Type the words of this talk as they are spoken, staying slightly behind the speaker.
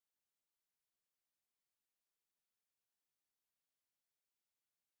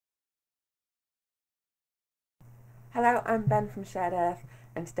Hello, I'm Ben from Shared Earth,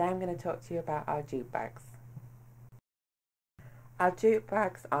 and today I'm going to talk to you about our jute bags. Our jute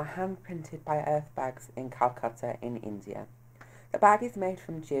bags are hand printed by Earth Bags in Calcutta in India. The bag is made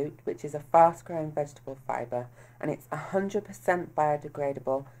from jute, which is a fast growing vegetable fibre, and it's 100%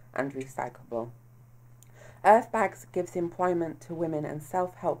 biodegradable and recyclable. Earth Bags gives employment to women and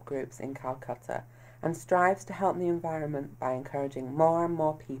self-help groups in Calcutta and strives to help the environment by encouraging more and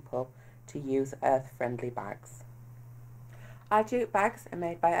more people to use earth-friendly bags. Our jute bags are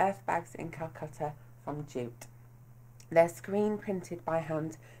made by Earth Bags in Calcutta from jute. They're screen printed by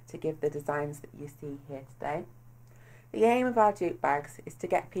hand to give the designs that you see here today. The aim of our jute bags is to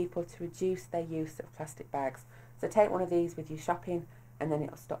get people to reduce their use of plastic bags. So take one of these with you shopping and then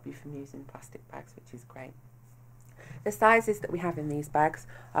it'll stop you from using plastic bags, which is great. The sizes that we have in these bags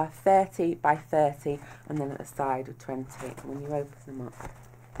are 30 by 30 and then at the side 20. And when you open them up,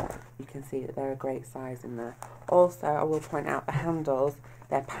 you can see that they're a great size in there. Also, I will point out the handles,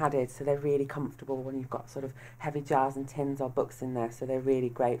 they're padded, so they're really comfortable when you've got sort of heavy jars and tins or books in there, so they're really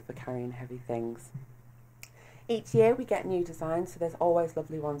great for carrying heavy things. Each year we get new designs, so there's always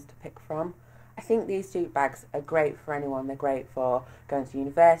lovely ones to pick from. I think these jute bags are great for anyone. They're great for going to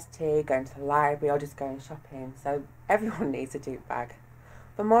university, going to the library, or just going shopping, so everyone needs a jute bag.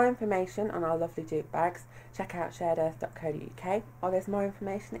 For more information on our lovely jute bags, check out sharedearth.co.uk, or there's more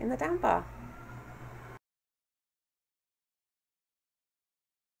information in the down bar.